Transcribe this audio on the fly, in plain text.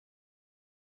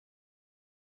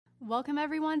Welcome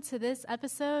everyone to this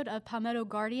episode of Palmetto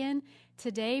Guardian.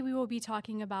 Today we will be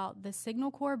talking about the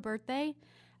Signal Corps birthday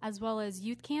as well as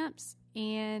youth camps,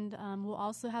 and we'll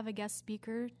also have a guest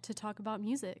speaker to talk about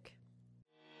music.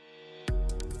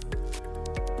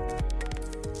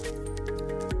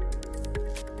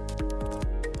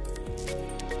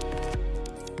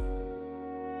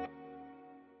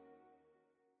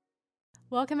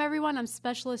 Welcome everyone, I'm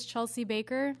Specialist Chelsea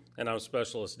Baker. And I'm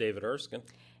Specialist David Erskine.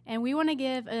 And we want to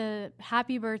give a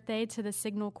happy birthday to the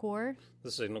Signal Corps. The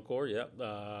Signal Corps, yep.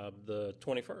 The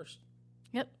 21st.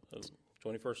 Yep.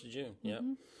 21st of June, yep.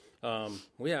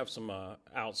 We have some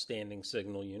outstanding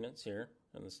signal units here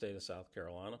in the state of South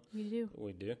Carolina. We do.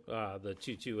 We do. The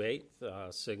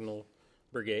 228th Signal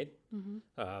Brigade,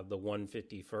 the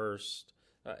 151st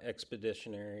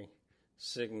Expeditionary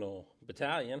Signal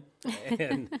Battalion,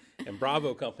 and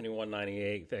Bravo Company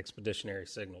 198th Expeditionary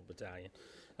Signal Battalion.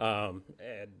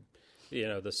 And, you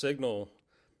know, the signal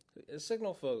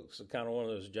folks are kind of one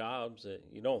of those jobs that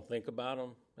you don't think about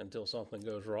them until something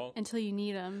goes wrong. Until you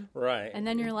need them. Right. And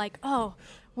then you're like, oh,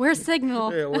 we're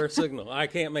Signal. Yeah, we're Signal. I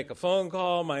can't make a phone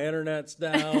call. My internet's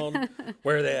down.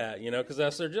 Where are they at? You know, because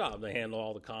that's their job. They handle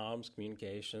all the comms,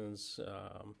 communications.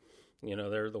 You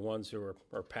know, they're the ones who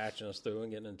are patching us through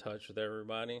and getting in touch with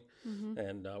everybody.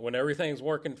 And when everything's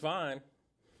working fine,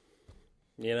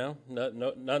 you know,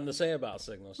 nothing to say about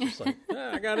signals. Just like,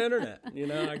 I got internet. You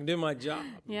know, I can do my job.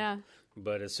 Yeah.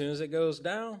 But as soon as it goes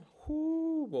down,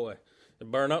 whoo, boy, it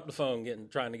burn up the phone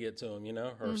trying to get to them, you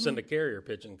know, or send a carrier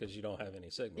pigeon because you don't have any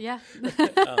signal. Yeah.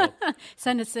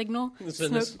 Send a signal.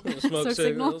 Smoke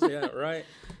signals. Yeah, right.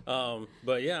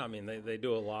 But yeah, I mean, they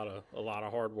do a lot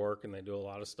of hard work, and they do a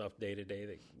lot of stuff day to day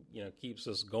that, you know, keeps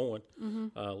us going.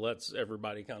 Lets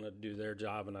everybody kind of do their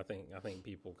job, and I think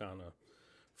people kind of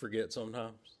forget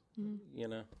sometimes. You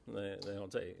know,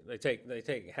 they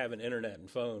take having internet and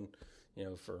phone, you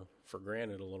know, for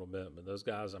granted a little bit. But those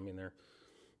guys, I mean, they're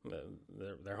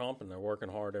humping, they're working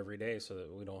hard every day so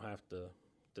that we don't have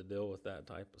to deal with that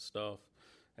type of stuff.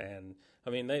 And I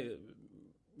mean, they,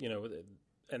 you know,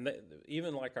 and they,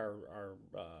 even like our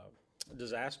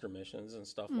disaster missions and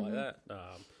stuff like that,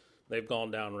 they've gone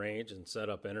down range and set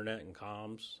up internet and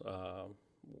comms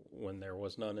when there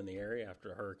was none in the area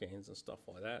after hurricanes and stuff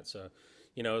like that. So,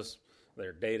 you know,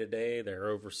 they're day to day, they're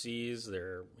overseas,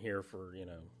 they're here for, you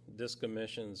know, DISCA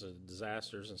missions and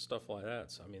disasters and stuff like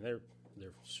that. So, I mean, they're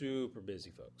super busy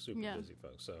folks, busy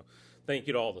folks. So thank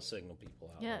you to all the Signal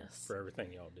people out there for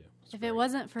everything y'all do. If it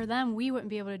wasn't for them, we wouldn't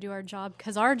be able to do our job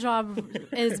because our job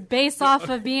is based off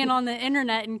of being on the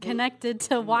internet and connected to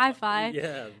Wi-Fi.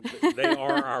 Yeah, they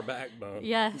are our backbone.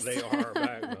 Yes. They are our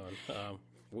backbone.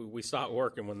 We stop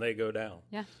working when they go down.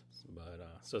 Yeah. But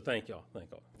so thank y'all.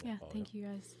 Yeah, thank you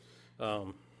guys.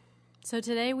 So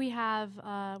today we have,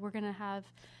 we're going to have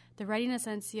the Readiness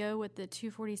NCO with the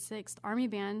 246th Army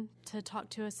Band to talk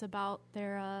to us about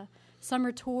their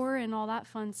summer tour and all that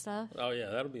fun stuff. Oh, yeah,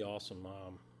 that'll be awesome.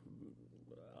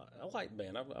 I like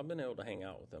band. I've been able to hang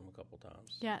out with them a couple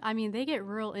times. Yeah, I mean, they get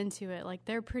real into it. Like,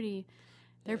 they're pretty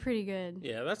good.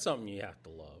 Yeah, that's something you have to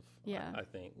love. Yeah. I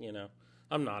think, you know.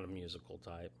 I'm not a musical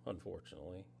type,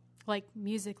 unfortunately. Like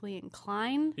musically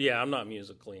inclined? Yeah, I'm not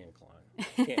musically inclined.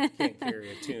 Can't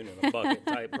carry a tune in a bucket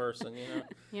type person, you know?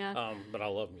 Yeah. But I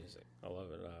love music. I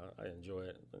love it. I enjoy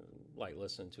it. I like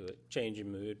listening to it.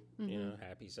 Changing mood, you know,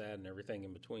 happy, sad, and everything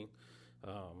in between.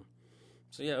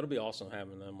 So, yeah, it'll be awesome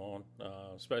having them on,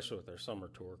 especially with their summer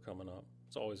tour coming up.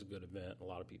 It's always a good event. A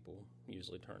lot of people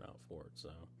usually turn out for it. So,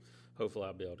 hopefully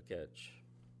I'll be able to catch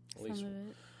at least.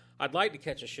 I'd like to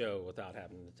catch a show without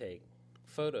having to take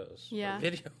photos or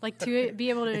video. Like to be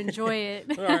able to enjoy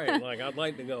it. Right, like I'd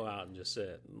like to go out and just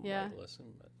sit and like, listen.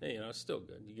 But, you know, it's still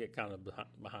good. You get kind of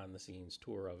behind the scenes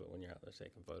tour of it when you're out there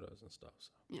taking photos and stuff.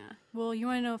 So. Yeah. Well, you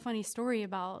want to know a funny story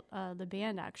about the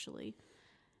band, actually?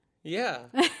 Yeah.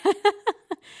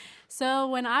 So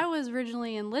when I was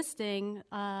originally enlisting,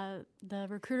 the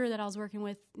recruiter that I was working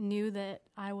with knew that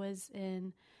I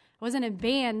wasn't in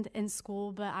band in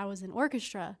school, but I was in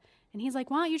orchestra. And he's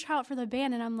like, why don't you try out for the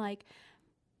band? And I'm like,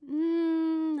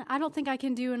 I don't think I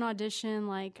can do an audition.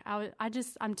 Like,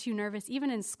 I'm too nervous. Even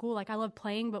in school, like, I love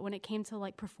playing, but when it came to,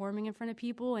 like, performing in front of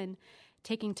people and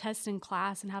taking tests in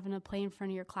class and having to play in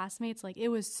front of your classmates, like, it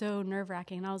was so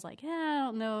nerve-wracking. And I was like, I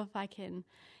don't know if I can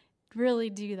really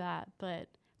do that. But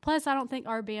plus, I don't think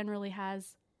our band really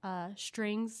has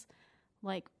strings,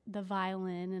 like the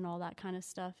violin and all that kind of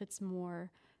stuff. It's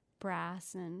more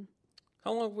brass. And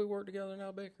how long have we worked together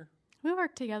now, Baker? We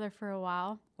worked together for a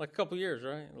while. Like a couple years,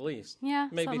 right? At least. Yeah,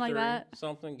 maybe something like 3, that.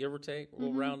 Something, give or take.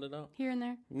 We'll round it up. Here and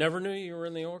there. Never knew you were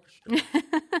in the orchestra.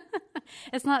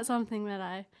 It's not something that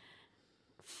I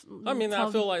I mean, I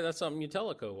feel like that's something you tell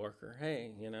a coworker.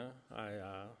 Hey, you know,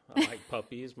 I like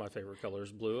puppies. My favorite color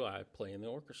is blue. I play in the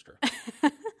orchestra.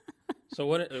 So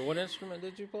what instrument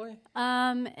did you play?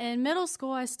 In middle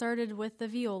school, I started with the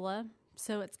viola.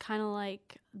 So it's kind of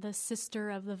like the sister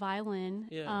of the violin.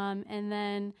 Yeah. And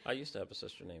then I used to have a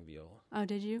sister named Viola. Oh,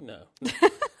 did you? No.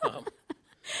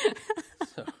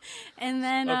 And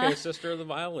then okay, sister of the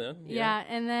violin. Yeah,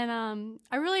 and then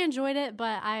I really enjoyed it,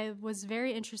 but I was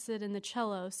very interested in the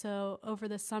cello. So over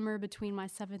the summer between my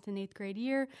 7th and 8th grade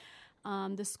year,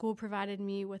 the school provided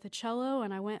me with a cello,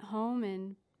 and I went home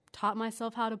and taught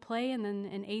myself how to play. And then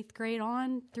in 8th grade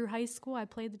on through high school, I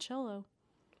played the cello.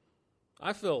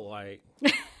 I feel like,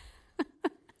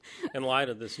 in light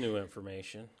of this new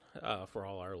information for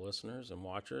all our listeners and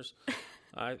watchers,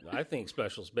 I think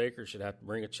Specialist Baker should have to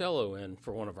bring a cello in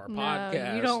for one of our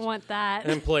podcasts. You don't want that.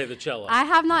 And play the cello. I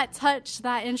have not touched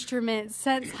that instrument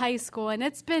since high school, and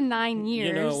it's been 9 years.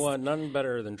 You know what? Nothing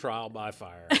better than trial by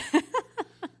fire.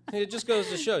 It just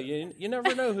goes to show you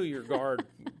never know who your guard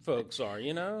folks are.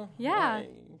 You know. Yeah.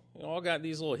 You all got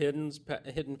these little hidden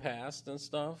past and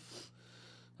stuff.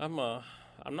 I'm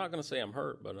not going to say I'm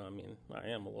hurt, but I mean, I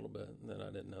am a little bit that I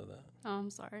didn't know that. Oh,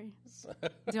 I'm sorry.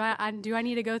 Do I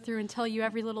need to go through and tell you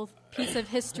every little piece of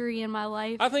history in my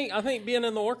life? I think being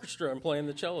in the orchestra and playing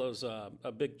the cello is a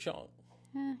big chunk.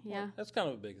 Yeah. That's kind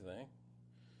of a big thing.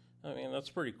 I mean,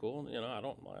 that's pretty cool. You know, I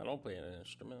don't play an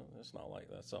instrument. It's not like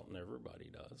that's something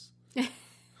everybody does.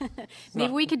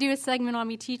 Maybe we could do a segment on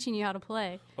me teaching you how to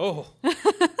play. Oh.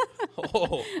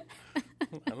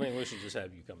 I think we should just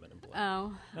have you come in and play.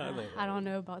 Oh, I don't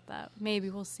know about that. Maybe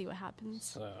we'll see what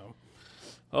happens.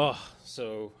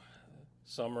 So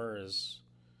summer is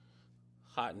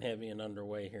hot and heavy and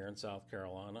underway here in South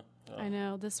Carolina. I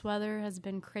know. This weather has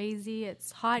been crazy.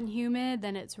 It's hot and humid,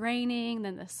 then it's raining,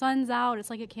 then the sun's out. It's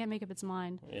like it can't make up its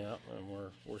mind. Yeah, and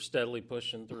we're steadily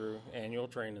pushing through annual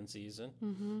training season,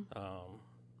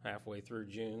 halfway through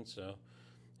June. So,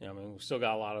 I mean, we still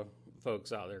got a lot of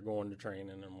folks out there going to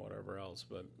training and whatever else,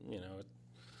 but you know,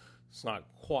 it's not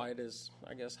quite as,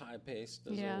 I guess, high paced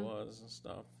as it was and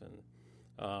stuff. And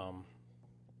of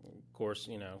course,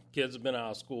 you know, kids have been out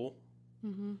of school,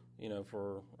 you know,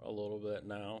 for a little bit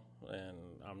now, and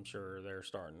I'm sure they're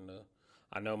starting to.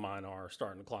 I know mine are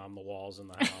starting to climb the walls in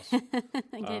the house.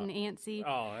 Getting antsy.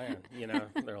 Oh, man. You know,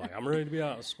 they're like, I'm ready to be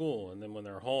out of school. And then when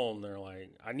they're home, they're like,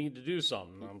 I need to do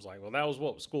something. And I was like, well, that was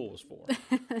what school was for.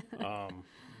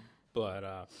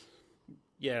 But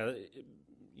you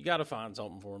got to find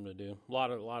something for them to do. A lot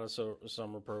of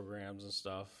summer programs and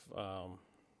stuff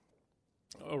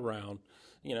around.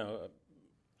 You know,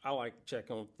 I like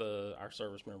checking with our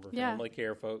service member family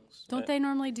care folks. Don't they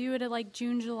normally do it at like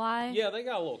June, July? Yeah, they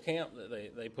got a little camp that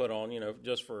they put on, you know,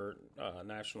 just for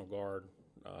National Guard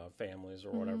families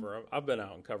or whatever. I've been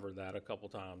out and covered that a couple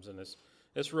times, and it's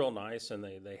real nice. And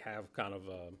they have kind of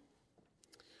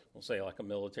we'll say like a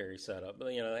military setup,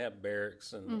 but you know, they have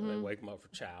barracks and they wake them up for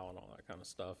chow and all that kind of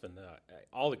stuff. And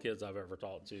all the kids I've ever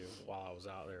talked to while I was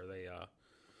out there,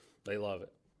 they love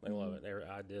it. They love it.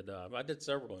 I did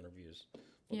several interviews.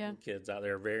 Kids out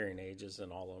there, varying ages,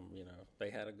 and all of them, you know, they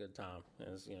had a good time.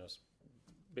 And it's, you know, it's a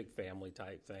big family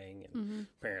type thing, and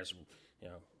parents, you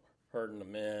know, herding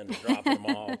them in, and dropping them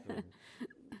off, and,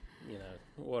 you know,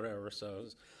 whatever. So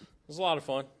it was a lot of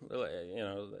fun. You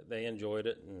know, they enjoyed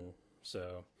it, and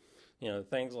so, you know,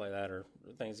 things like that are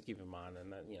things to keep in mind,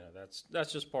 and that, you know, that's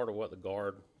just part of what the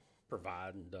Guard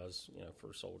provide and does, you know,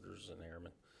 for soldiers and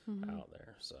airmen out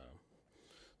there. So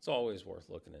it's always worth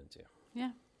looking into.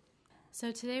 Yeah. So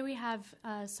today we have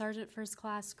Sergeant First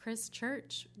Class Chris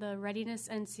Church, the Readiness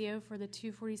NCO for the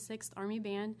 246th Army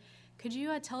Band. Could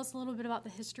you tell us a little bit about the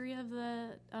history of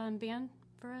the band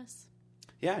for us?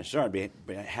 Yeah, sure. I'd be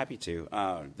happy to.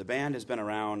 The band has been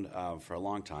around for a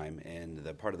long time, and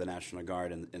the part of the National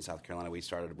Guard in South Carolina, we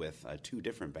started with 2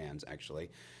 different bands, actually.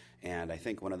 And I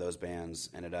think one of those bands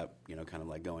ended up, you know, kind of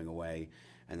like going away.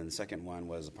 And then the second one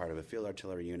was a part of a field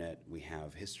artillery unit. We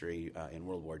have history in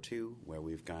World War II, where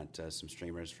we've got some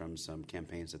streamers from some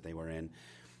campaigns that they were in.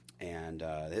 And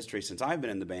the history since I've been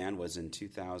in the band was in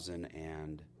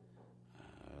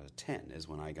 2010 is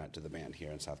when I got to the band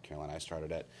here in South Carolina. I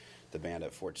started at the band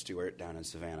at Fort Stewart down in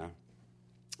Savannah.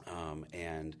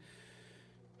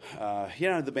 You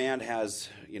know, the band has,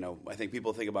 you know, I think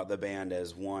people think about the band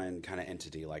as one kind of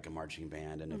entity, like a marching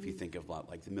band. And if you think of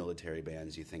like the military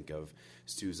bands, you think of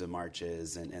Sousa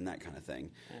marches and that kind of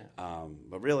thing. Yeah.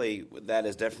 But really, that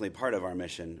is definitely part of our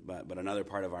mission. But another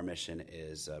part of our mission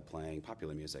is playing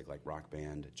popular music like rock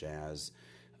band, jazz,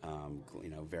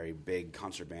 very big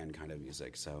concert band kind of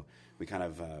music. So we kind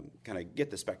of get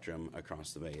the spectrum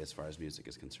across the bay as far as music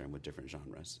is concerned with different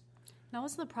genres. Now,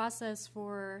 what's the process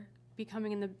for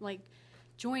becoming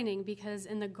joining? Because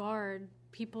in the Guard,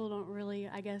 people don't really,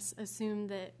 I guess, assume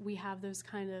that we have those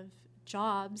kind of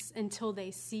jobs until they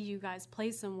see you guys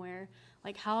play somewhere.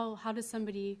 Like, how does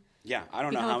somebody... Yeah, I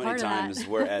don't know how many times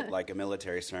we're at like a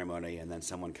military ceremony and then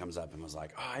someone comes up and was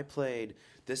like, "Oh, I played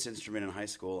this instrument in high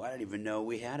school. I didn't even know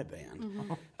we had a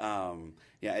band."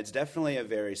 Yeah, it's definitely a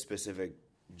very specific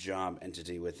job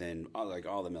entity within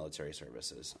all the military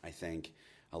services. I think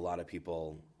a lot of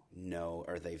people know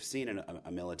or they've seen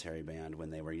a military band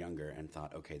when they were younger and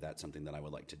thought, "Okay, that's something that I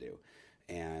would like to do."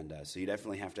 And so you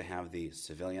definitely have to have the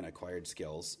civilian acquired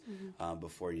skills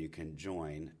before you can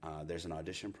join. There's an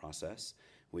audition process.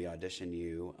 We audition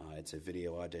you. It's a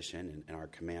video audition, and our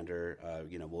commander,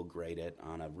 will grade it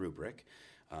on a rubric.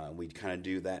 We kind of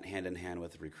do that hand in hand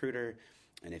with the recruiter.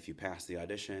 And if you pass the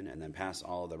audition and then pass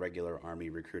all of the regular Army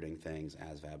recruiting things,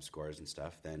 ASVAB scores and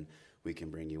stuff, then we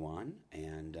can bring you on.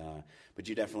 And but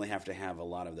you definitely have to have a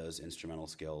lot of those instrumental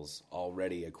skills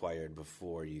already acquired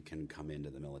before you can come into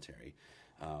the military.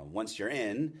 Once you're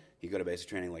in, you go to basic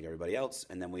training like everybody else,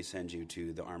 and then we send you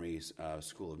to the Army's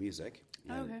School of Music.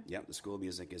 Okay. Yep, the School of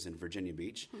Music is in Virginia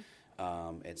Beach.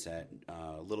 It's at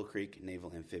Little Creek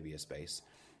Naval Amphibious Base.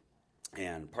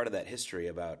 And part of that history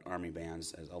about Army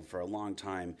bands, for a long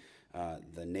time,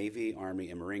 the Navy, Army,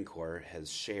 and Marine Corps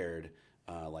has shared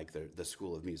the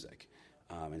School of Music.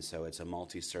 And so it's a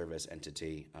multi-service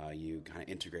entity. You kind of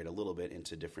integrate a little bit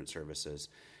into different services,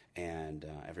 and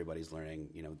everybody's learning,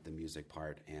 the music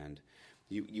part. And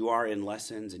you are in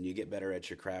lessons, and you get better at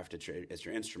your craft, at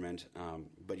your instrument,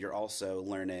 but you're also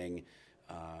learning,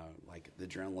 the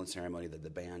drill and ceremony that the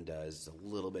band does is a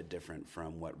little bit different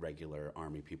from what regular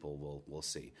Army people will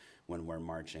see. When we're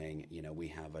marching, we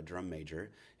have a drum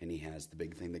major, and he has the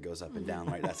big thing that goes up and down,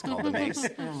 right? That's called the mace,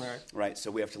 right?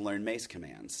 So we have to learn mace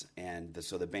commands, and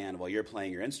so the band, while you're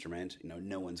playing your instrument,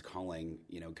 no one's calling,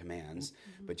 commands,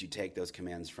 but you take those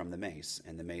commands from the mace,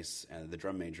 and the mace, the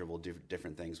drum major will do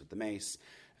different things with the mace.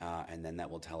 And then that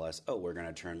will tell us, we're going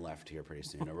to turn left here pretty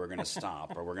soon, or we're going to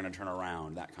stop, or we're going to turn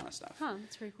around, that kind of stuff. Huh,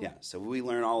 that's pretty cool. Yeah, so we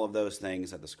learn all of those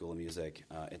things at the School of Music.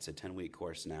 It's a 10-week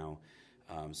course now,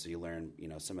 so you learn,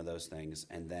 some of those things.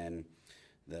 And then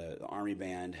the Army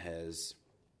Band has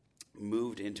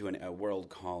moved into a world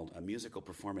called musical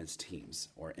performance teams,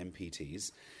 or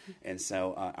MPTs. And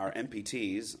so our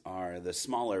MPTs are the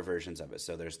smaller versions of it.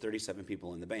 So there's 37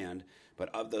 people in the band,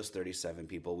 but of those 37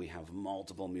 people, we have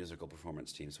multiple musical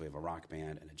performance teams. So we have a rock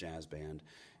band and a jazz band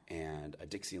and a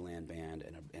Dixieland band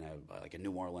and a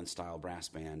New Orleans-style brass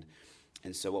band.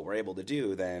 And so what we're able to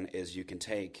do then is you can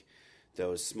take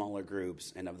those smaller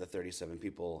groups, and of the 37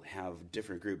 people, have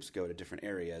different groups go to different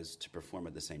areas to perform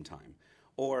at the same time.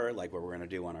 Or, like what we're going to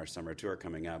do on our summer tour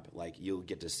coming up, you'll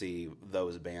get to see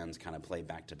those bands kind of play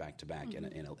back to back to back in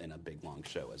a big, long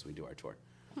show as we do our tour.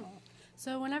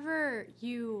 So whenever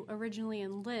you originally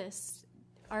enlist,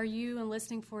 are you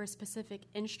enlisting for a specific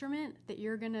instrument that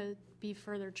you're going to be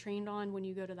further trained on when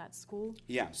you go to that school?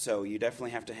 Yeah, so you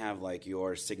definitely have to have,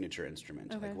 your signature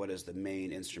instrument. Okay. What is the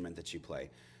main instrument that you play?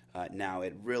 Now,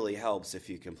 it really helps if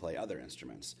you can play other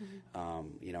instruments.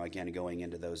 Again, going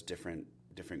into those different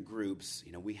groups,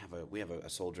 we have a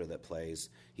soldier that plays.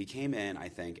 He came in, I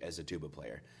think, as a tuba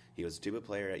player. He was a tuba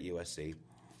player at USC,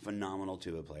 phenomenal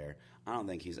tuba player. I don't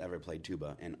think he's ever played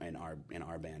tuba in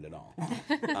our band at all.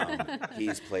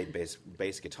 He's played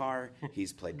bass guitar,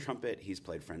 he's played trumpet, he's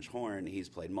played French horn, he's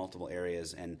played multiple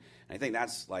areas, and I think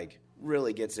that's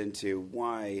really gets into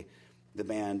why the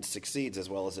band succeeds as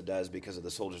well as it does, because of the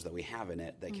soldiers that we have in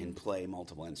it that can play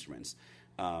multiple instruments.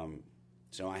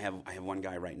 So I have one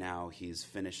guy right now. He's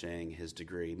finishing his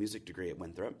music degree at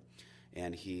Winthrop,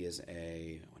 and he's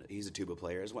a tuba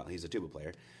player as well. He's a tuba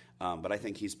player, but I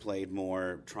think he's played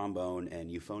more trombone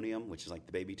and euphonium, which is like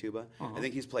the baby tuba. I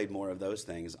think he's played more of those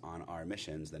things on our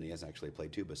missions than he has actually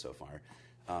played tuba so far.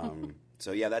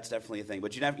 So yeah, that's definitely a thing.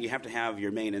 But you have to have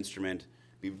your main instrument,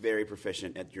 be very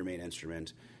proficient at your main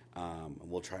instrument.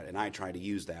 I try to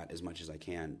use that as much as I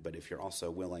can. But if you're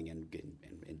also willing and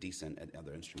decent at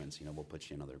other instruments, we'll put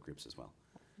you in other groups as well.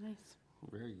 Nice.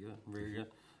 Very good, very good.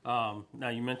 Now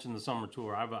you mentioned the summer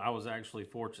tour. I was actually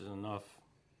fortunate enough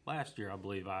last year. I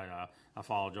believe I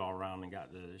followed y'all around and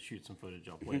got to shoot some footage.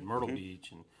 Y'all played Myrtle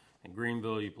Beach and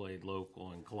Greenville. You played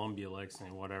local and Columbia,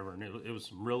 Lexington, whatever. And it was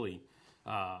some really.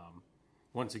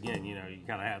 Once again, you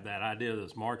kind of have that idea of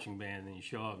this marching band, and you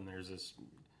show up and there's this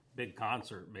big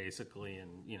concert basically, and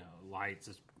lights.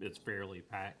 It's fairly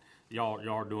packed. Y'all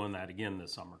are doing that again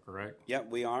this summer, correct? Yeah,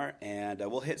 we are, and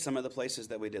we'll hit some of the places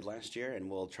that we did last year, and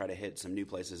we'll try to hit some new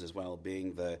places as well.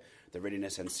 Being the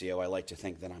Readiness NCO, I like to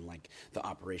think that I'm like the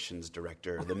operations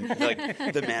director,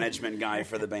 the management guy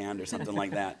for the band or something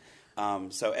like that.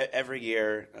 So every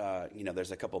year,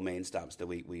 there's a couple main stops that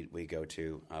we go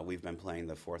to. We've been playing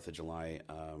the 4th of July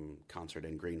concert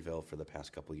in Greenville for the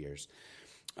past couple years.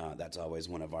 That's always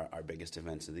one of our biggest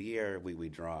events of the year. We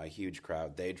draw a huge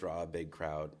crowd. They draw a big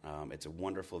crowd. It's a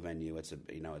wonderful venue.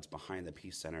 It's behind the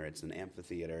Peace Center. It's an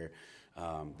amphitheater.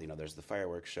 There's the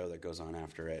fireworks show that goes on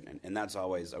after it, and that's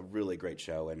always a really great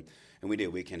show. And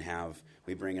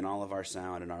we bring in all of our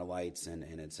sound and our lights, and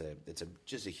it's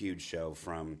just a huge show.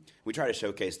 We try to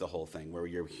showcase the whole thing, where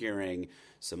you're hearing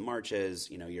some marches,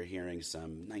 you're hearing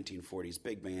some 1940s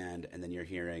big band, and then you're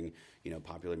hearing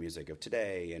popular music of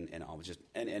today, and all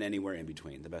and anywhere in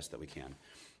between, the best that we can.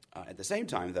 At the same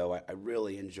time, though, I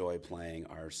really enjoy playing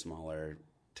our smaller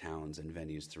towns and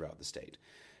venues throughout the state.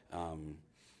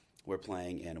 We're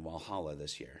playing in Walhalla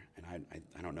this year, and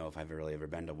I don't know if I've really ever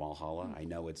been to Walhalla. I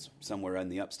know it's somewhere in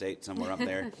the upstate, somewhere up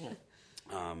there.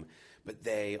 But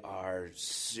they are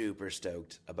super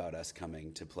stoked about us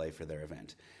coming to play for their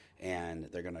event. And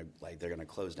they're gonna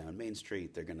close down Main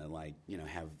Street. They're gonna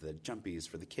have the jumpies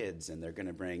for the kids, and they're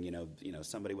gonna bring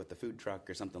somebody with the food truck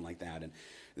or something like that. And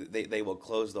they will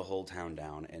close the whole town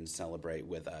down and celebrate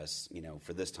with us.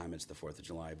 For this time it's the 4th of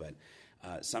July, but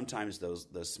sometimes those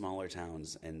smaller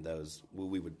towns and those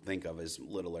we would think of as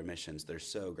littler missions, they're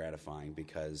so gratifying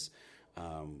because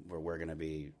we're going to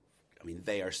be. I mean,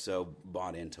 they are so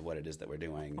bought into what it is that we're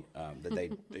doing that they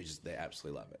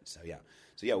absolutely love it. So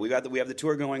yeah, we have the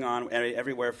tour going on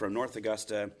everywhere from North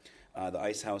Augusta, the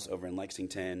Ice House over in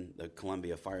Lexington, the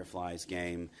Columbia Fireflies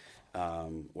game.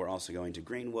 We're also going to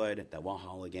Greenwood, that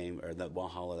Walhalla game, or the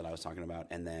Walhalla that I was talking about,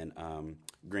 and then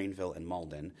Greenville and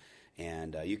Malden.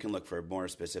 And you can look for more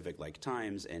specific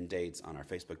times and dates on our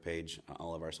Facebook page.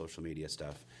 All of our social media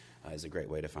stuff is a great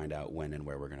way to find out when and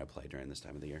where we're going to play during this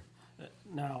time of the year.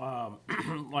 Now,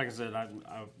 like I said,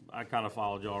 I kind of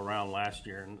followed y'all around last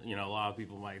year, and a lot of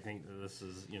people might think that this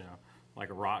is like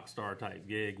a rock star type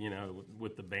gig,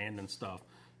 with the band and stuff.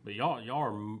 But y'all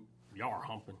are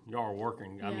humping, y'all are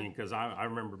working. Yeah. I mean, because I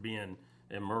remember being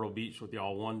in Myrtle Beach with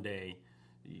y'all one day.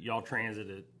 Y'all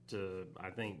transited to, I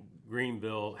think,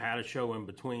 Greenville, had a show in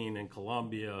between in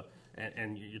Columbia,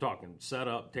 and you're talking set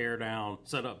up, tear down,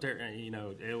 set up, tear.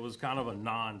 It was kind of a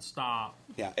nonstop.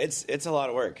 Yeah, it's a lot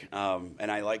of work,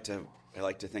 and I like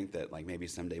to think that maybe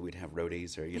someday we'd have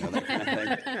roadies or that kind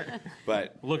of thing.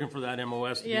 But looking for that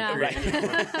MOS. Yeah, right.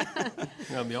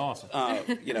 That'd be awesome.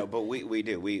 But we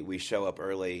do. We show up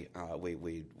early.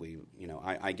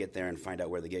 I get there and find out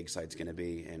where the gig site's going to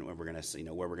be, and where we're going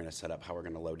to where we're going to set up, how we're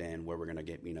going to load in, where we're going to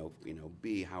get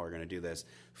be, how we're going to do this,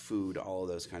 food, all of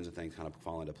those kinds of things kind of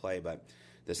fall into play. But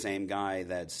the same guy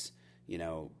that's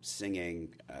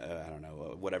singing, I don't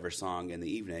know, whatever song in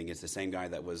the evening, it's the same guy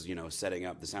that was, setting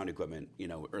up the sound equipment,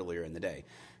 earlier in the day.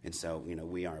 And so,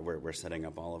 we're setting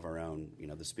up all of our own,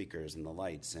 the speakers and the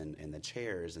lights and the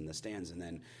chairs and the stands. And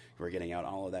then we're getting out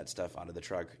all of that stuff out of the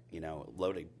truck,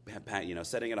 loading,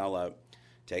 setting it all up,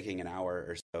 taking an hour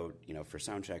or so, for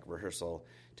sound check, rehearsal,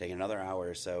 taking another hour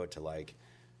or so to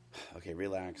okay,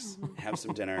 relax, have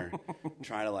some dinner,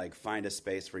 try to find a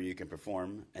space where you can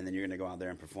perform, and then you're going to go out there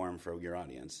and perform for your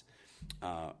audience.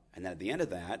 And then at the end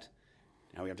of that,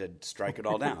 now we have to strike it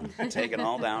all down, take it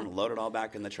all down, load it all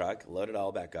back in the truck, load it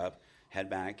all back up, head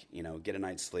back, get a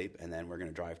night's sleep, and then we're going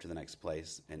to drive to the next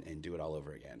place and do it all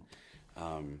over again.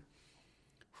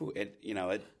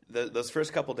 Those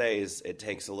first couple days, it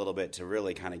takes a little bit to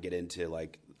really kind of get into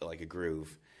like a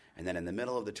groove. And then in the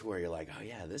middle of the tour, you're like, oh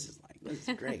yeah, this is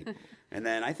great. And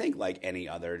then I think like any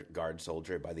other Guard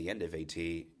soldier, by the end of AT,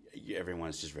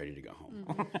 everyone's just ready to go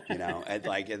home. At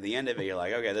the end of it, you're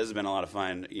like, okay, this has been a lot of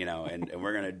fun, and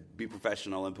we're gonna be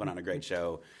professional and put on a great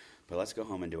show. But let's go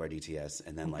home and do our DTS,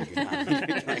 and then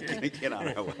get on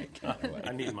our way.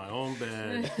 I need my own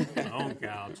bed, my own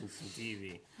couch, and some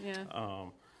TV. Yeah.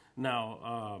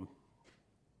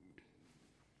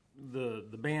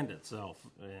 The band itself,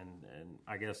 and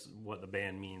I guess what the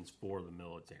band means for the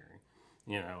military,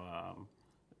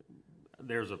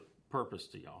 there's a purpose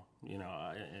to y'all,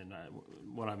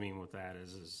 what I mean with that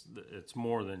is it's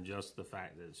more than just the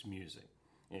fact that it's music.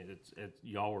 It's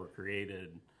y'all were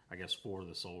created, I guess, for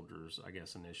the soldiers, I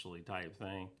guess, initially type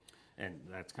thing, and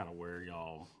that's kind of where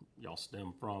y'all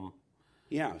stem from.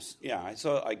 Yeah.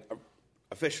 So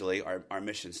officially, our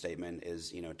mission statement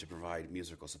is to provide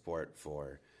musical support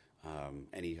for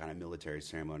any kind of military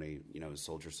ceremony,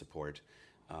 soldier support.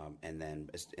 and then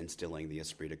instilling the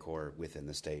esprit de corps within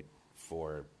the state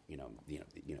for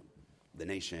the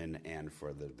nation and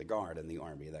for the Guard and the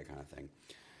Army, that kind of thing.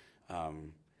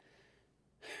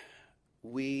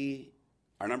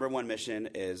 Our number one mission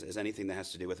is anything that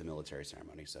has to do with a military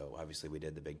ceremony. So obviously we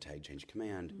did the big tag change of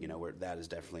command. That is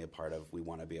definitely a part of. We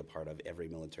want to be a part of every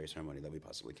military ceremony that we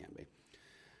possibly can be.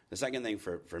 The second thing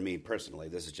for me personally,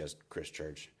 this is just Chris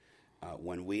Church.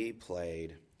 When we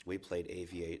played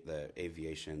the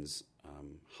Aviation's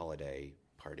holiday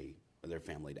party, their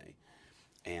family day,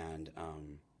 and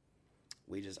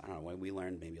we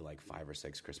learned maybe like 5 or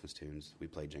 6 Christmas tunes. We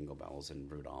played Jingle Bells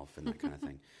and Rudolph and that kind of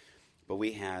thing. But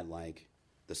we had like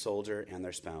the soldier and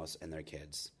their spouse and their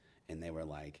kids, and they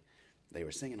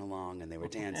were singing along and they were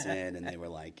dancing and they were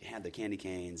like had the candy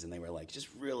canes and they were like just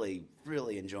really,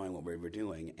 really enjoying what we were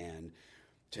doing. And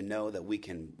to know that we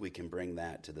can bring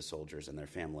that to the soldiers and their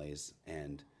families,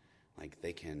 and like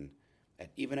they can,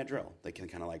 even at drill, they can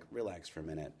kind of like relax for a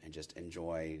minute and just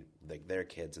enjoy their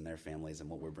kids and their families and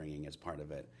what we're bringing as part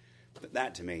of it.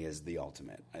 That to me is the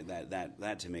ultimate.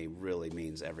 That to me really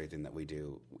means everything that we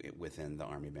do within the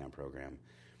Army Band program.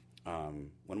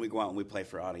 When we go out and we play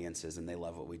for audiences and they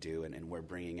love what we do, and we're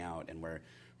bringing out and we're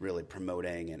really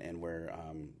promoting and we're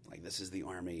like, this is the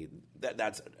Army,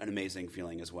 that's an amazing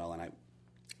feeling as well. And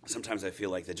sometimes I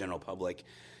feel like the general public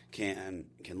can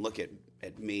look at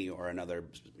me or another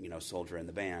soldier in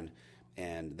the band,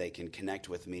 and they can connect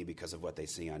with me because of what they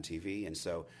see on TV. And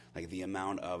so like the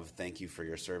amount of thank you for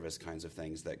your service kinds of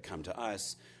things that come to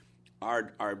us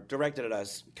are directed at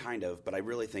us, kind of, but I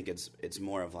really think it's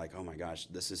more of like, oh my gosh,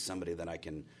 this is somebody that I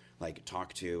can like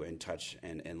talk to and touch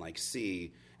and like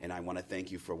see, and I want to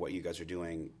thank you for what you guys are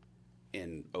doing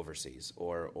in overseas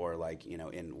or like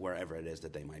in wherever it is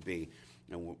that they might be.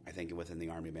 And I think within the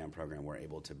Army Band program, we're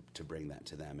able to bring that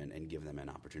to them and give them an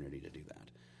opportunity to do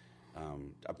that.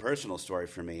 A personal story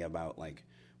for me about like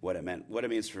what it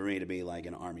means for me to be like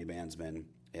an Army bandsman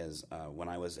is when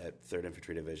I was at 3rd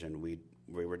Infantry Division, we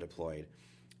were deployed,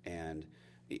 and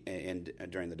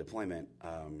during the deployment,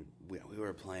 we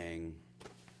were playing.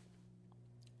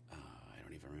 I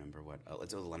don't even remember what.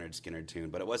 It's a Leonard Skinner tune,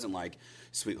 but it wasn't like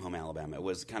 "Sweet Home Alabama." It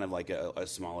was kind of like a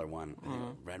smaller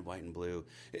one, "Red, White, and Blue."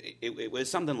 It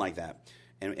was something like that.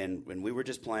 And when we were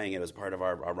just playing, it was part of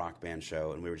our rock band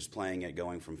show, and we were just playing it,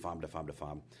 going from fob to fob to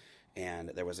fob. And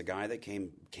there was a guy that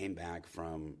came back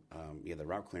from either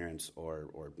route clearance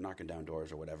or knocking down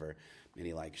doors or whatever, and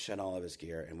he like shed all of his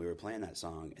gear, and we were playing that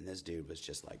song, and this dude was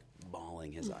just like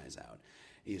bawling his eyes out.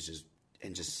 He was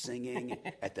just singing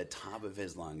at the top of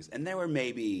his lungs, and we were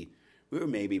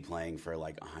maybe playing for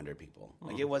like 100 people.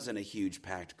 Like it wasn't a huge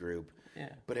packed group. Yeah.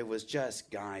 But it was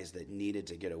just guys that needed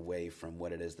to get away from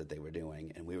what it is that they were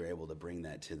doing, and we were able to bring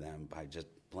that to them by just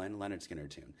playing a Leonard Skinner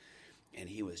tune. And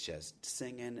he was just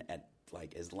singing at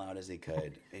like as loud as he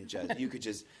could, and you could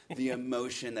just the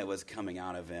emotion that was coming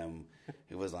out of him.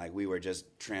 It was like we were just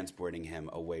transporting him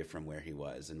away from where he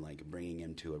was and like bringing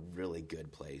him to a really good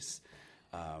place.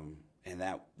 And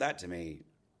that to me,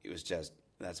 it was just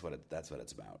that's what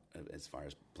it's about as far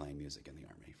as playing music in the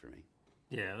Army for me.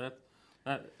 Yeah,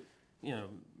 that.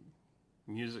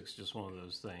 Music's just one of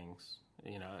those things.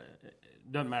 It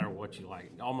doesn't matter what you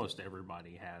like. Almost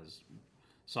everybody has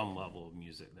some level of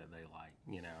music that they like,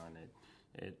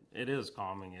 and it is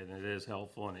calming and it is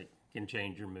helpful, and it can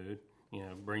change your mood,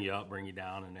 bring you up, bring you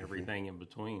down, and everything in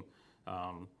between.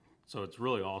 So it's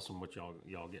really awesome what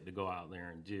y'all get to go out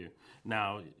there and do.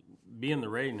 Now, being the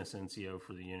readiness NCO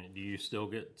for the unit, do you still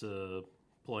get to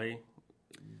play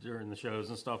during the shows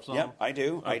and stuff? Yep, I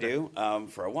do. Okay. I do.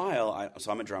 For a while,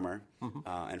 so I'm a drummer,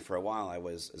 and for a while I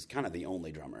was kind of the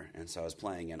only drummer, and so I was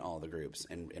playing in all the groups.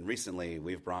 And recently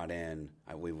we've brought in,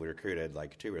 we've recruited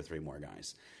like 2 or 3 more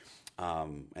guys,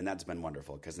 and that's been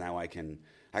wonderful because now I can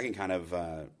kind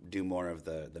of do more of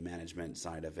the management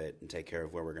side of it and take care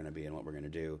of where we're going to be and what we're going to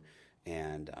do,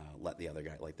 and let the other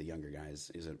guy, like the younger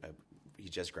guys, he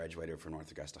just graduated from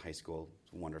North Augusta High School,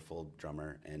 wonderful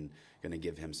drummer, and going to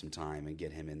give him some time and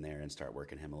get him in there and start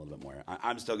working him a little bit more.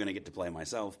 I'm still going to get to play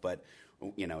myself, but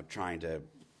trying to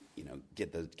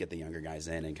get the younger guys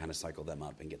in and kind of cycle them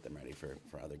up and get them ready for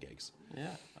other gigs.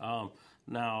 Yeah.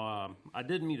 Now I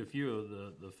did meet a few of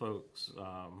the folks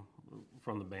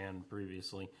from the band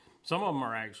previously. Some of them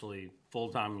are actually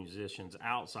full-time musicians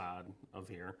outside of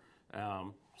here.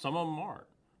 Some of them aren't.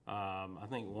 I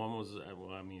think one was,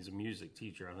 he's a music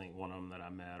teacher. I think one of them that I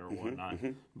met or whatnot.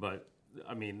 But,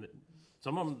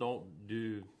 some of them don't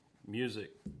do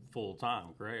music full time,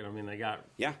 correct? They got...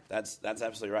 Yeah, that's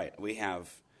absolutely right. We have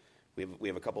we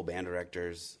have a couple band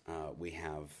directors. We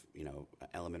have,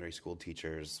 elementary school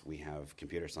teachers. We have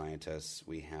computer scientists.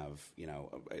 We have,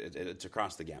 it's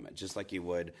across the gamut. Just like you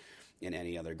would in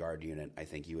any other guard unit, I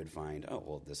think you would find, oh,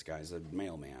 well, this guy's a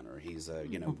mailman, or he's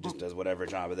just does whatever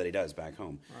job that he does back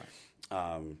home.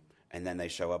 Right. And then they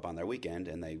show up on their weekend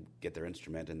and they get their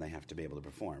instrument and they have to be able to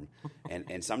perform.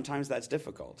 and sometimes that's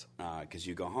difficult because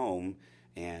you go home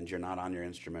and you're not on your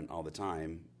instrument all the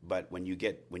time. But when you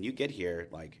get here,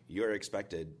 like, you're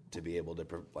expected to be able to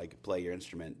play your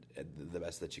instrument the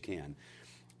best that you can.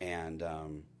 And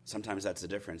sometimes that's the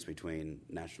difference between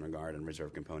National Guard and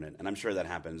Reserve Component. And I'm sure that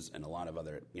happens in a lot of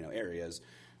other areas.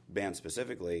 Band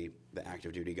specifically, the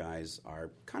active duty guys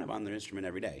are kind of on their instrument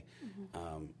every day,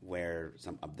 where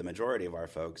the majority of our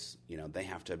folks,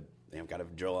 they've got to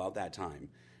drill out that time.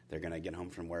 They're going to get home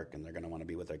from work and they're going to want to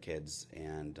be with their kids,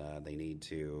 and they need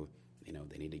to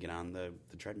get on the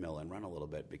treadmill and run a little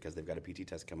bit because they've got a PT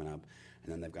test coming up,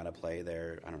 and then they've got to play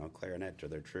their clarinet or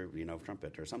their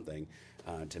trumpet or something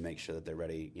to make sure that they're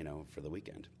ready for the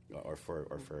weekend or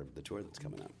for the tour that's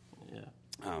coming up. Yeah.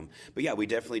 But yeah, we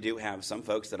definitely do have some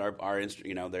folks that are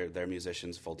they're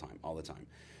musicians full time all the time,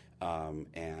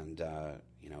 and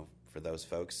for those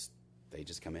folks, they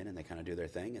just come in and they kind of do their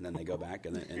thing, and then they go back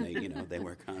and they they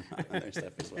work on their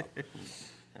stuff as well.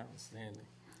 Outstanding.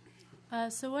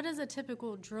 So what does a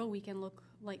typical drill weekend look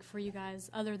like for you guys,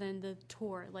 other than the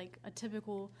tour? Like a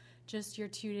typical, just your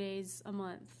 2 days a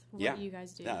month. What do you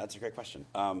guys do? Yeah, that's a great question.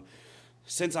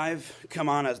 Since I've come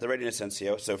on as the Readiness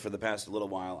NCO, so for the past little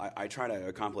while, I try to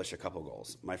accomplish a couple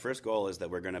goals. My first goal is that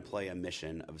we're going to play a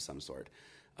mission of some sort.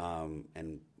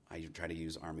 And I try to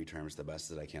use Army terms the best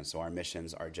that I can. So our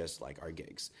missions are just like our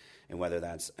gigs. And whether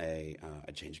that's a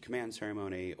change of command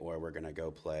ceremony, or we're going to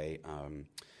go play...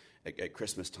 At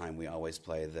Christmas time, we always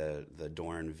play the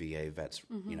Dorn VA Vets,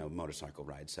 motorcycle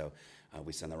ride. So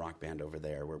we send the rock band over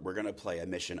there. We're going to play a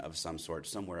mission of some sort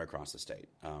somewhere across the state.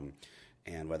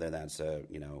 And whether that's a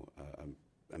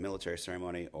military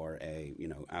ceremony or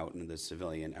out in the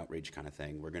civilian outreach kind of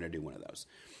thing, we're going to do one of those.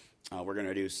 We're going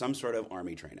to do some sort of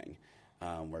Army training.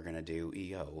 We're going to do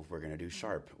EO. We're going to do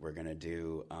SHARP. We're going to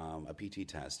do a PT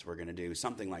test. We're going to do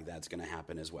something like that's going to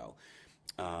happen as well.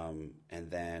 And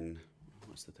then,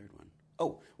 what's the third one?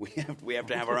 Oh, we have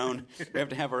to have our own. We have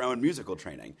to have our own musical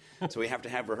training. So we have to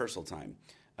have rehearsal time.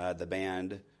 The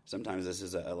band. Sometimes this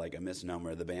is a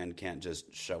misnomer. The band can't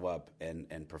just show up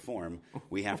and perform.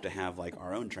 We have to have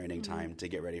our own training time to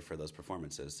get ready for those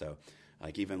performances. So,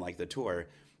 even the tour,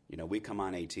 we come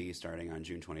on AT starting on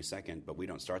June 22nd, but we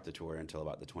don't start the tour until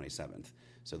about the 27th.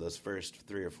 So those first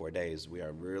 3 or 4 days, we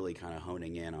are really kind of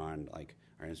honing in on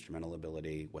our instrumental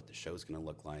ability, what the show's going to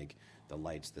look like, the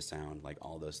lights, the sound,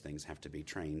 all those things have to be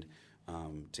trained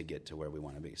to get to where we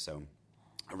want to be. So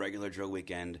a regular drill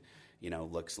weekend,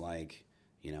 looks like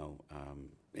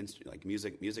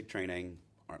music training,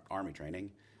 Army training,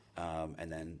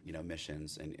 and then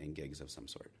missions and gigs of some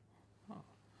sort. Oh.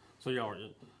 So y'all,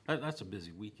 that's a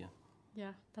busy weekend.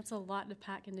 Yeah, that's a lot to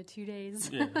pack into 2 days.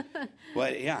 Yeah.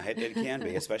 Well, yeah, it can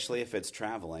be, especially if it's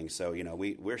traveling. So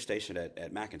we're stationed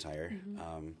at McIntyre,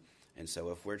 and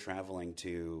so if we're traveling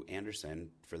to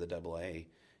Anderson for the AA,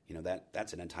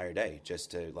 that's an entire day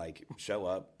just to show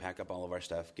up, pack up all of our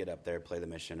stuff, get up there, play the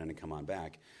mission, and then come on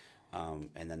back.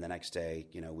 And then the next day,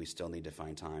 we still need to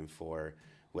find time for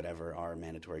whatever our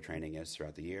mandatory training is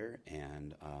throughout the year,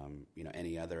 and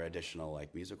any other additional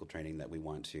musical training that we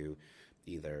want to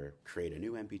either create a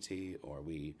new MPT, or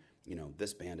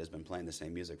this band has been playing the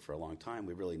same music for a long time.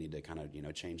 We really need to kind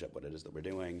of change up what it is that we're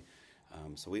doing.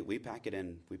 So we pack it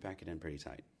in. We pack it in pretty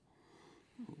tight.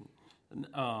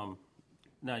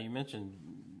 Now you mentioned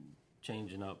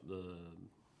changing up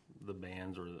the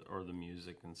bands or the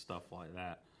music and stuff like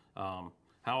that. How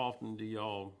often do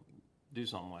y'all do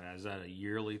something like that? Is that a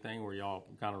yearly thing where y'all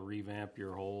kind of revamp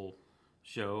your whole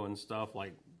show and stuff?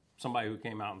 Like somebody who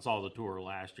came out and saw the tour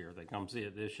last year, if they come see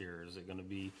it this year, is it going to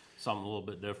be something a little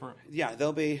bit different? Yeah,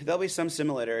 there'll be some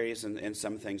similarities and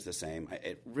some things the same.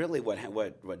 It really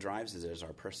what drives it is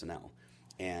our personnel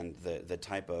and the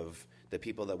type of the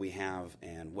people that we have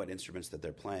and what instruments that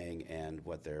they're playing and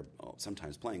what their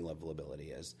sometimes playing level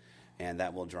ability is, and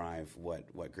that will drive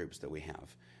what groups that we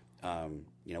have.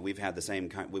 We've had the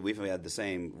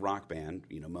same rock band.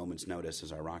 Moment's Notice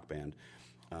is our rock band,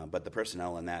 but the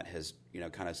personnel in that has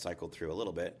kind of cycled through a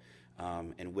little bit,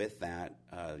 and with that,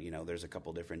 there's a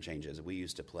couple different changes. We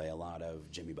used to play a lot of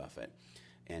Jimmy Buffett,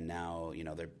 And now,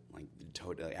 they're like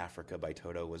Africa by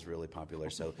Toto was really popular.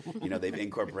 So, they've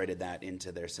incorporated that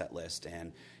into their set list.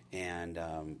 And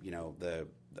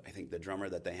I think the drummer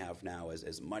that they have now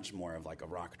is much more of like a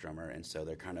rock drummer. And so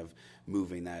they're kind of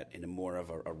moving that into more of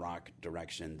a rock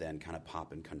direction than kind of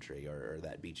pop and country or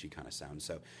that beachy kind of sound.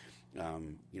 So,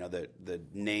 the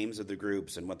names of the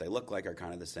groups and what they look like are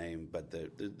kind of the same, but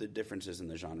the differences in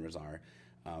the genres are.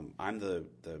 I'm the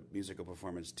musical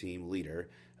performance team leader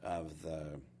of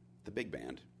the big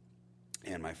band.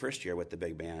 And my first year with the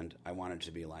big band, I wanted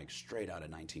to be like straight out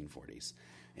of 1940s.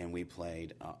 And we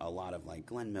played a lot of like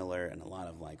Glenn Miller and a lot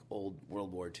of like old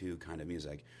World War II kind of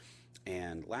music.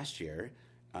 And last year,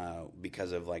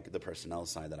 because of like the personnel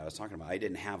side that I was talking about, I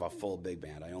didn't have a full big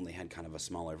band. I only had kind of a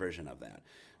smaller version of that.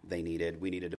 We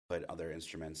needed to put other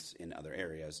instruments in other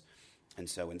areas. And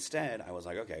so instead, I was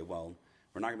like, okay, well,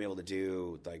 we're not going to be able to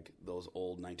do like those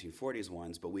old 1940s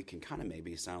ones, but we can kind of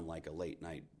maybe sound like a late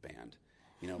night band.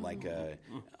 Like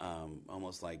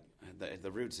almost like the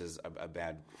Roots is a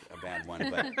bad one,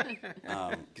 but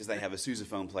because they have a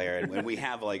sousaphone player, and we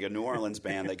have like a New Orleans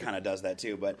band that kind of does that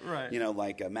too. But right.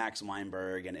 Like Max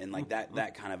Weinberg and like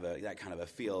that kind of a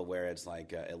feel where it's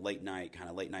like a late night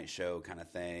show kind of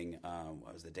thing.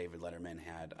 What was the David Letterman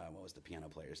had? What was the piano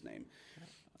player's name?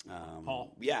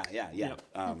 Paul. Yeah. Yep.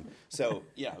 So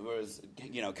it was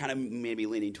kind of maybe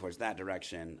leaning towards that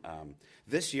direction.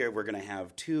 This year we're going to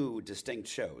have two distinct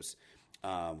shows,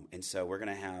 and so we're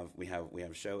going to we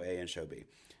have show A and show B,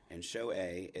 and show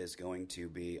A is going to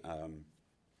be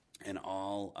an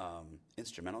all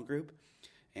instrumental group,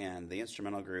 and the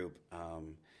instrumental group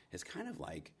is kind of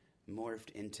like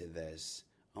morphed into this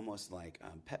almost like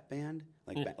pep band,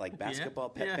 like basketball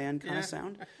pep band kind of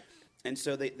sound. And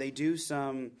so they do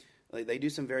some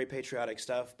very patriotic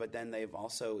stuff, but then they've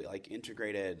also like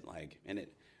integrated and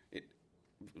it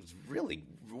was really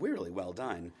really well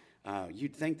done.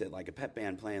 You'd think that like a pep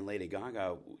band playing Lady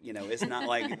Gaga, is not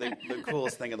like the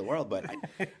coolest thing in the world, but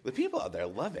the people out there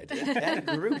love it. That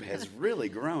group has really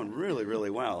grown really really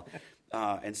well.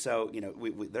 And so,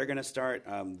 they're going to start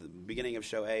the beginning of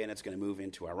show A, and it's going to move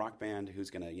into our rock band, who's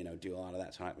going to do a lot of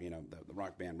that time, the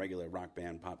rock band, regular rock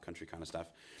band, pop country kind of stuff.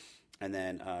 And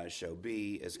then show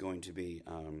B is going to be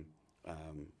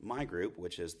my group,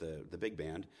 which is the big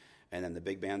band. And then the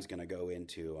big band's going to go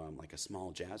into like a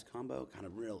small jazz combo, kind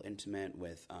of real intimate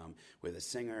with a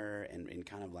singer and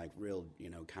kind of like real,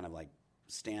 kind of like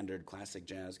standard classic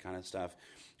jazz kind of stuff.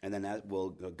 And then that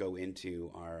will go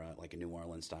into our like a New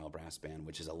Orleans style brass band,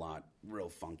 which is a lot real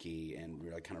funky and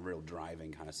really kind of real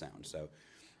driving kind of sound. So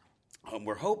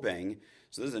we're hoping,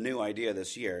 so this is a new idea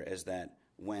this year, is that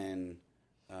when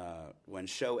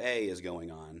show A is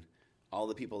going on, all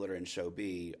the people that are in show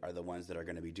B are the ones that are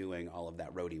going to be doing all of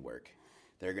that roadie work.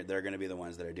 They're going to be the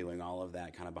ones that are doing all of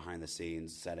that kind of behind the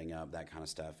scenes, setting up, that kind of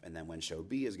stuff. And then when show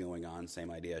B is going on, same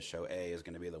idea. Show A is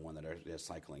going to be the one that are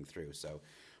cycling through. So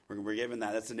we're giving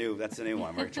that. That's a new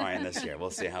one we're trying this year. We'll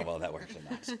see how well that works or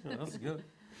not. Yeah, that's good.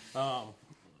 Well,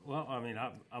 I mean,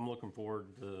 I'm looking forward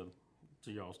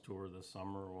to y'all's tour this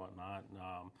summer or whatnot.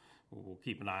 We'll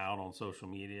keep an eye out on social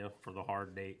media for the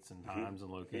hard dates and times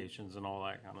and locations and all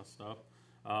that kind of stuff.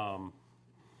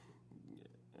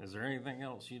 Is there anything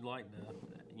else you'd like to,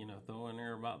 throw in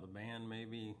there about the band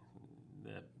maybe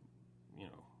that,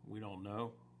 we don't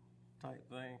know type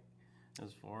thing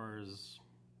as far as...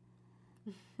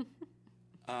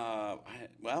 I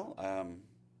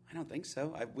don't think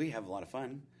so. We have a lot of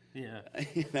fun. Yeah,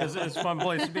 it's a fun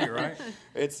place to be, right?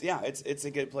 It's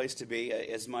a good place to be.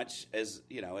 As much as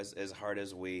as hard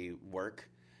as we work,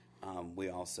 we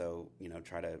also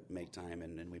try to make time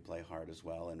and we play hard as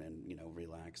well and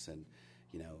relax and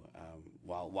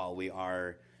while we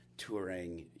are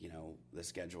touring the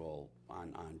schedule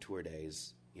on tour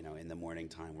days in the morning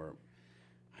time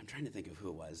I'm trying to think of who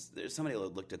it was. There's somebody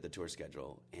looked at the tour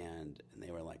schedule and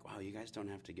they were like, wow, you guys don't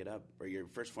have to get up, or your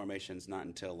first formation's not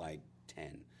until like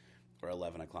 10 or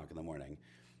 11 o'clock in the morning.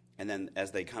 And then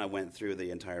as they kind of went through the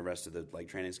entire rest of the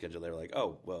training schedule, they were like,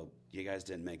 oh, well, you guys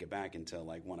didn't make it back until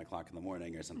like 1 o'clock in the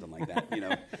morning or something like that.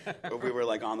 But we were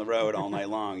like on the road all night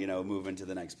long, moving to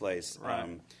the next place.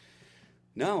 Right.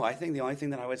 No, I think the only thing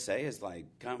that I would say is like,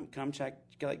 come check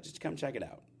it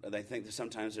out. I think that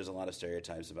sometimes there's a lot of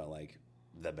stereotypes about like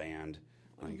the band.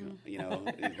 Like,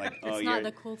 like, oh, it's not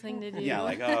the cool thing to do. Yeah,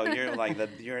 like, oh,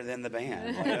 you're in the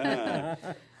band.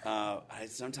 Like,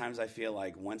 sometimes I feel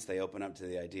like once they open up to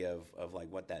the idea of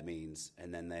like what that means,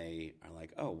 and then they are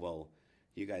like, oh, well,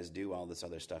 you guys do all this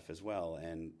other stuff as well,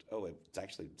 and it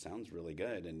actually sounds really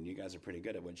good, and you guys are pretty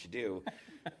good at what you do.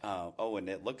 And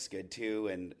it looks good too,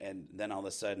 and then all of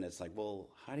a sudden it's like, well,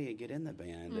 how do you get in the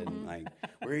band, and like,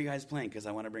 where are you guys playing? Because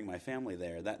I want to bring my family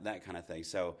there, that kind of thing.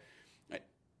 So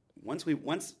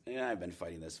I've been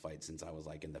fighting this fight since I was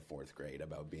like in the 4th grade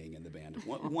about being in the band.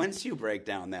 Once you break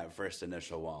down that first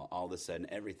initial wall, all of a sudden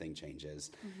everything changes.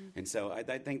 And so I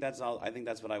think that's all. I think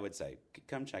that's what I would say.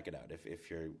 Come check it out if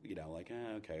you're like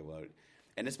okay, well,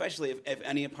 and especially if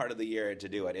any part of the year to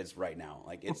do it, it's right now.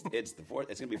 Like it's the 4th.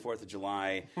 It's gonna be 4th of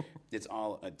July. It's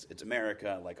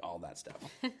America, like all that stuff.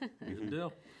 Good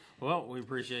deal. Well, we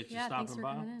appreciate you stopping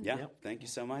by. Yeah, Thank you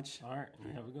so much. All right,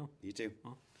 have a go. You too.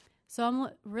 So I'm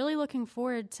really looking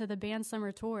forward to the band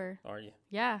summer tour. Are you?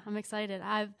 Yeah, I'm excited.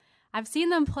 I've seen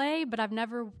them play, but I've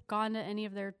never gone to any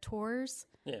of their tours.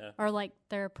 Yeah. Or like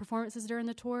their performances during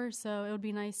the tour. So it would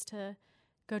be nice to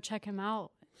go check them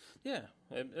out. Yeah,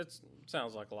 it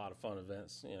sounds like a lot of fun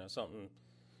events. Something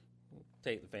to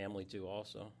take the family to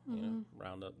also.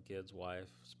 Round up kids, wife,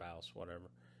 spouse,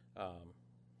 whatever.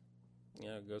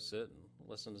 Go sit and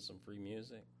listen to some free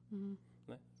music.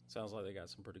 Sounds like they got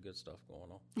some pretty good stuff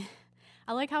going on.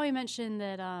 I like how he mentioned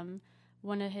that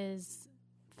one of his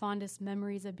fondest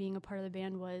memories of being a part of the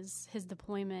band was his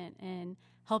deployment and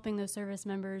helping those service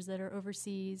members that are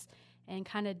overseas and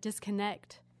kind of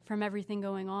disconnect from everything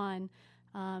going on.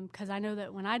 Because I know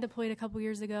that when I deployed a couple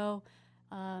years ago,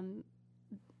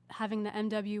 having the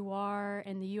MWR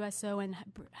and the USO and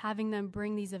having them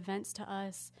bring these events to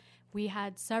us, we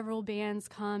had several bands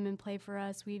come and play for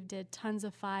us. We did tons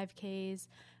of 5Ks.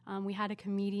 We had a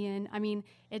comedian. I mean,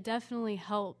 it definitely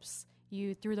helps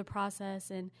you through the process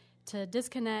and to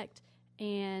disconnect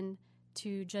and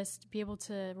to just be able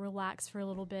to relax for a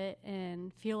little bit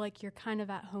and feel like you're kind of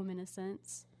at home in a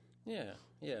sense. Yeah.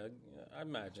 I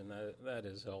imagine that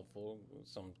is helpful.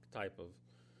 Some type of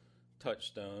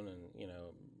touchstone and,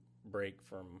 break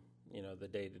from, the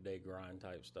day-to-day grind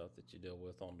type stuff that you deal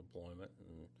with on deployment,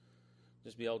 and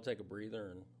just be able to take a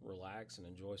breather and relax and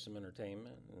enjoy some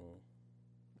entertainment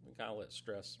and kind of let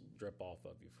stress drip off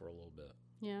of you for a little bit.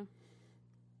 Yeah.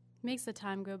 Makes the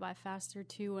time go by faster,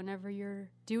 too, whenever you're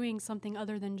doing something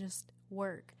other than just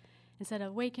work. Instead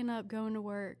of waking up, going to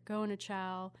work, going to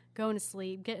chow, going to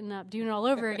sleep, getting up, doing it all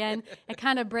over again, it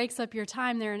kind of breaks up your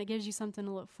time there, and it gives you something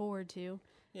to look forward to.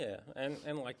 Yeah, and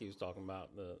like he was talking about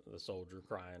the soldier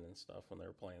crying and stuff when they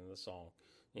were playing the song.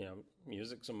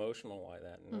 Music's emotional like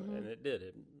that, and it did.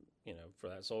 It, for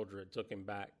that soldier, it took him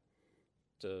back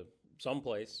to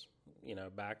someplace,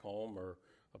 back home or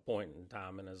a point in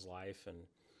time in his life, and,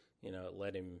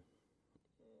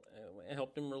 it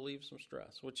helped him relieve some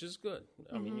stress, which is good.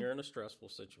 I mean, you're in a stressful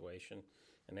situation,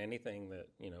 and anything that,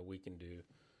 we can do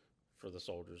for the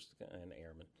soldiers and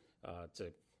airmen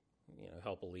to,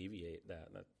 help alleviate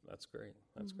that's great.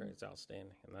 That's great. It's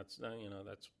outstanding. And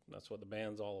that's what the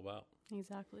band's all about.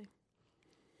 Exactly.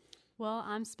 Well,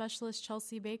 I'm Specialist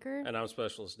Chelsea Baker. And I'm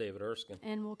Specialist David Erskine.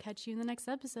 And we'll catch you in the next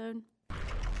episode.